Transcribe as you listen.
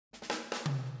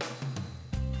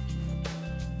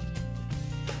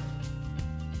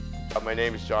My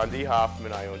name is John D.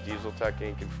 Hoffman. I own Diesel Tech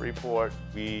Inc. in Freeport.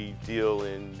 We deal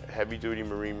in heavy-duty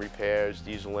marine repairs,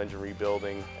 diesel engine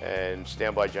rebuilding, and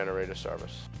standby generator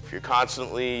service. If you're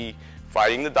constantly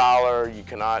fighting the dollar, you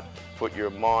cannot put your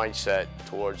mindset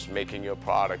towards making your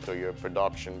product or your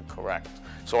production correct.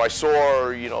 So I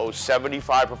saw,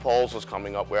 75 proposals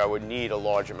coming up where I would need a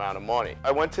large amount of money.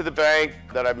 I went to the bank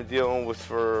that I've been dealing with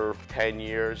for 10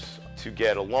 years to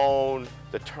get a loan.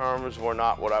 The terms were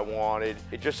not what I wanted.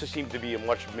 It just seemed to be a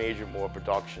much more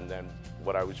production than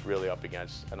what I was really up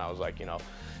against. And I was like,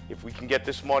 if we can get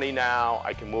this money now,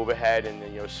 I can move ahead, and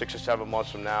then 6 or 7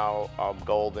 months from now, I'm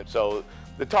golden. So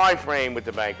the time frame with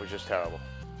the bank was just terrible,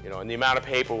 and the amount of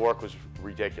paperwork was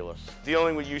ridiculous.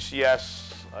 Dealing with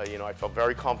UCS, I felt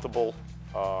very comfortable.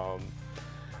 I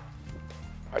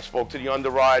spoke to the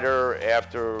underwriter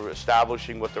after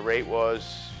establishing what the rate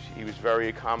was. He was very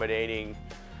accommodating,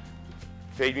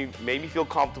 made me feel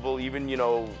comfortable, even,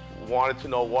 wanted to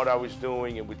know what I was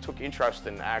doing, and we took interest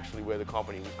in actually where the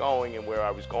company was going and where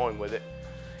I was going with it.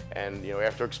 And,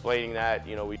 after explaining that,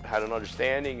 we had an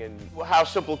understanding. And how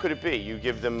simple could it be? You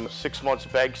give them 6 months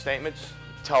bank statements,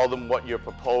 tell them what you're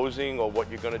proposing or what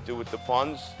you're going to do with the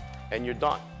funds, and you're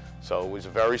done. So it was a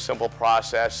very simple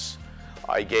process.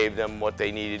 I gave them what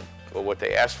they needed or what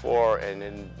they asked for, and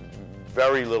in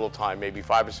very little time, maybe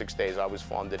 5 or 6 days, I was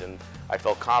funded, and I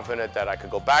felt confident that I could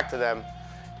go back to them,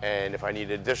 and if I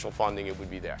needed additional funding, it would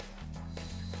be there.